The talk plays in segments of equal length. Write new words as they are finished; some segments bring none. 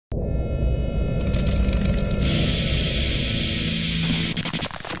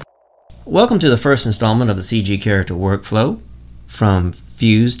Welcome to the first installment of the CG character workflow from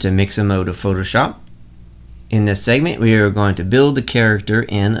Fuse to Mixamo to Photoshop. In this segment we are going to build the character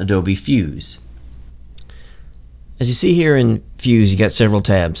in Adobe Fuse. As you see here in Fuse, you got several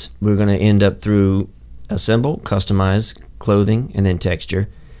tabs. We're going to end up through Assemble, Customize, Clothing, and then Texture.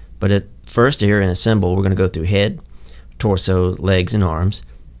 But at first here in Assemble we're going to go through Head, Torso, Legs, and Arms.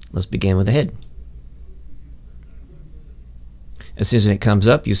 Let's begin with the head. As soon as it comes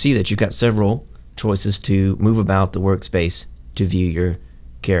up, you see that you've got several choices to move about the workspace to view your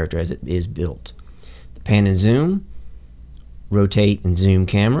character as it is built. The pan and zoom, rotate and zoom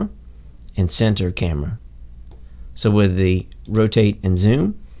camera, and center camera. So with the rotate and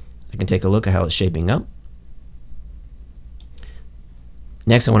zoom, I can take a look at how it's shaping up.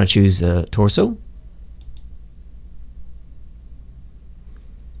 Next, I want to choose the torso.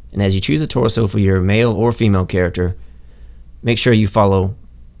 And as you choose a torso for your male or female character, make sure you follow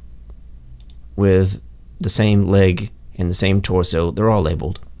with the same leg and the same torso. They're all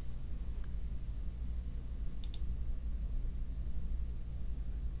labeled.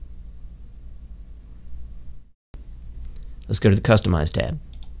 Let's go to the Customize tab.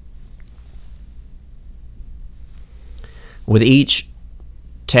 With each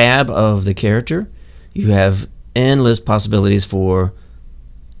tab of the character, you have endless possibilities for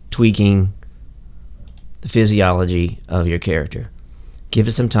tweaking the physiology of your character. Give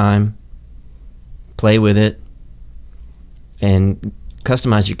it some time, play with it, and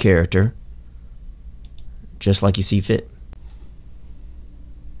customize your character just like you see fit.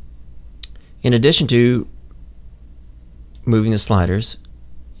 In addition to moving the sliders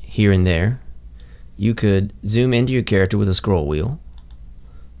here and there, you could zoom into your character with a scroll wheel,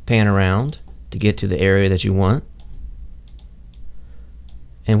 pan around to get to the area that you want,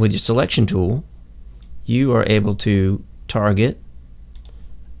 and with your selection tool you are able to target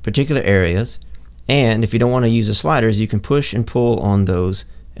particular areas, and if you don't want to use the sliders, you can push and pull on those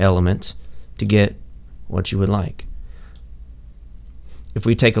elements to get what you would like. If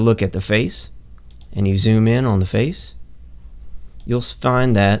we take a look at the face and you zoom in on the face, you'll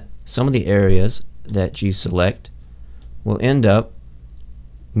find that some of the areas that you select will end up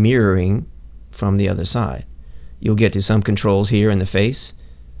mirroring from the other side. You'll get to some controls here in the face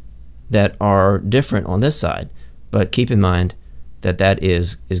that are different on this side, but keep in mind that that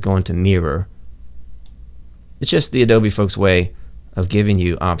is going to mirror. It's just the Adobe folks' way of giving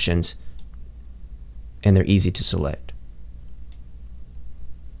you options, and they're easy to select.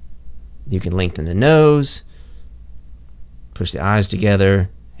 You can lengthen the nose, push the eyes together,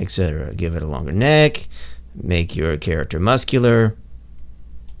 etc. Give it a longer neck, make your character muscular.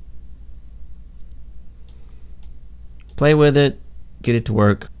 Play with it, get it to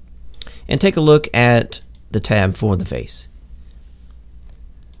work. And take a look at the tab for the face.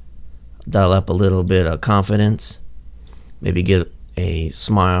 Dial up a little bit of confidence. Maybe get a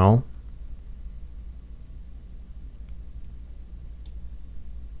smile.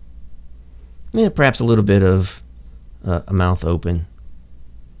 And perhaps a little bit of a mouth open,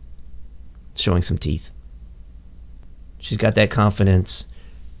 showing some teeth. She's got that confidence,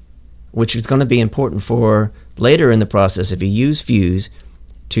 which is going to be important for later in the process if you use Fuse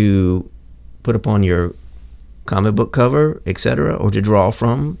to put upon your comic book cover, etc., or to draw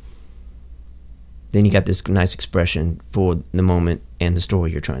from. Then you got this nice expression for the moment and the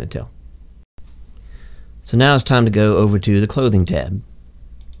story you're trying to tell. So now it's time to go over to the Clothing tab.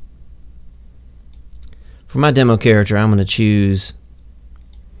 For my demo character, I'm going to choose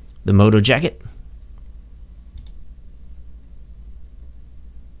the moto jacket.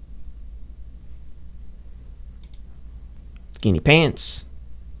 Skinny pants.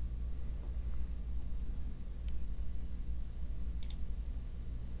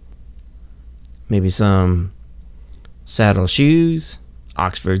 Maybe some saddle shoes,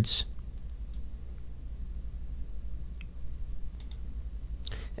 Oxfords.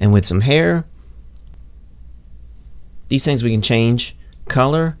 And with some hair, these things we can change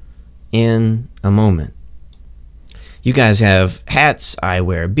color in a moment. You guys have hats, I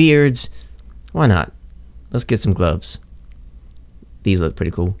wear beards. Why not? Let's get some gloves. These look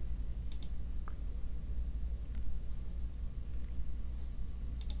pretty cool.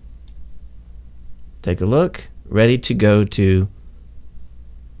 Take a look, ready to go to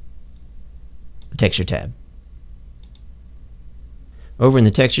the Texture tab. Over in the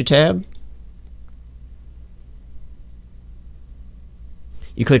Texture tab,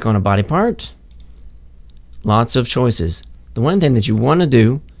 you click on a body part. Lots of choices. The one thing that you want to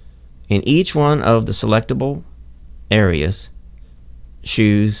do in each one of the selectable areas,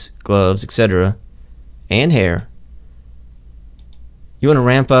 shoes, gloves, etc., and hair, you want to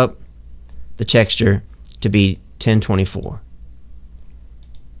ramp up the texture to be 1024.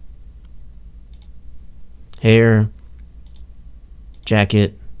 Hair,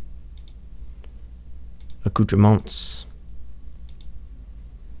 jacket, accoutrements.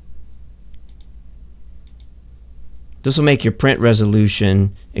 This will make your print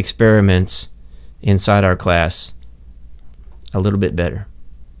resolution experiments inside our class a little bit better.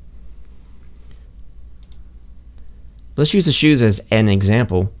 Let's use the shoes as an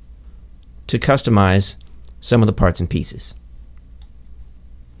example to customize some of the parts and pieces.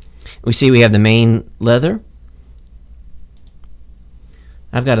 We see we have the main leather.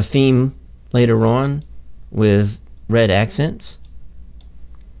 I've got a theme later on with red accents.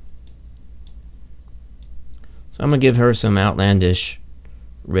 So I'm going to give her some outlandish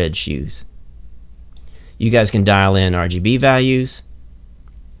red shoes. You guys can dial in RGB values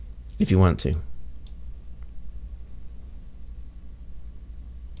if you want to.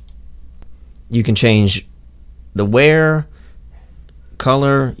 You can change the wear,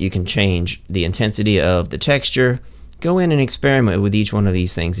 color, you can change the intensity of the texture. Go in and experiment with each one of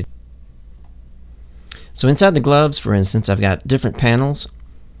these things. So inside the gloves, for instance, I've got different panels.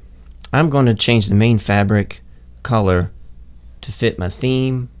 I'm going to change the main fabric color to fit my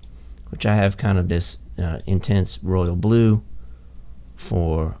theme, which I have kind of this intense royal blue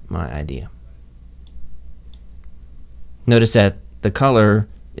for my idea. Notice that the color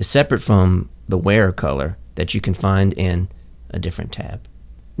is separate from the wear color that you can find in a different tab.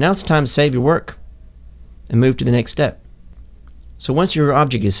 Now it's time to save your work and move to the next step. So once your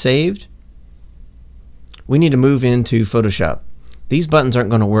object is saved, we need to move into Photoshop. These buttons aren't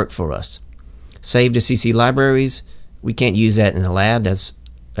going to work for us. Save to CC libraries, we can't use that in the lab. That's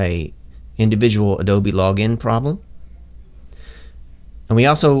a individual Adobe login problem. And we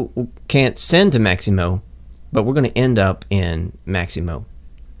also can't send to Mixamo, but we're going to end up in Mixamo.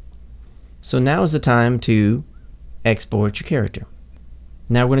 So now is the time to export your character.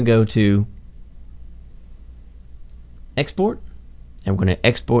 Now we're going to go to Export, and we're going to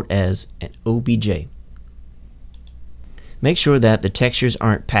export as an OBJ. Make sure that the textures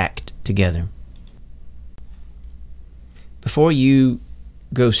aren't packed together. Before you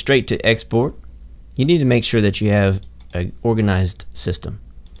go straight to export, you need to make sure that you have an organized system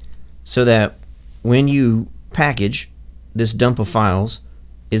so that when you package, this dump of files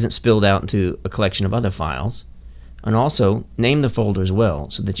isn't spilled out into a collection of other files. And also name the folder as well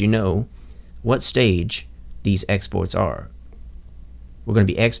so that you know what stage these exports are. We're going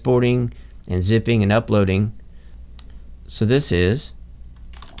to be exporting and zipping and uploading. So this is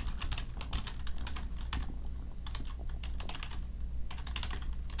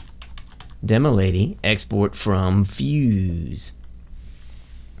Demo Lady export from Fuse.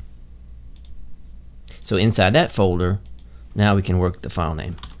 So inside that folder, now we can work the file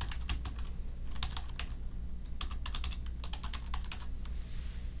name.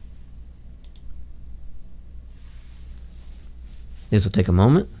 This will take a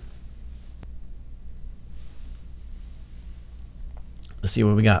moment. Let's see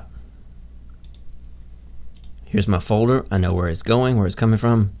what we got. Here's my folder. I know where it's going, where it's coming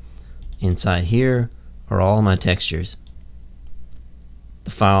from. Inside here are all my textures.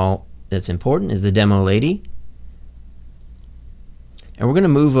 The file that's important is the Demo Lady. And we're going to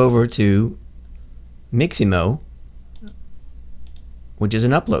move over to Mixamo, which is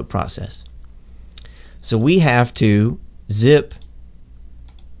an upload process. So we have to zip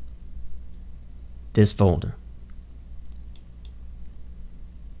this folder.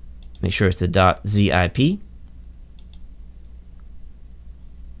 Make sure it's the .zip.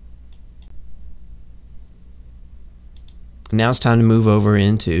 Now it's time to move over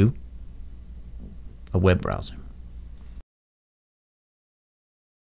into a web browser.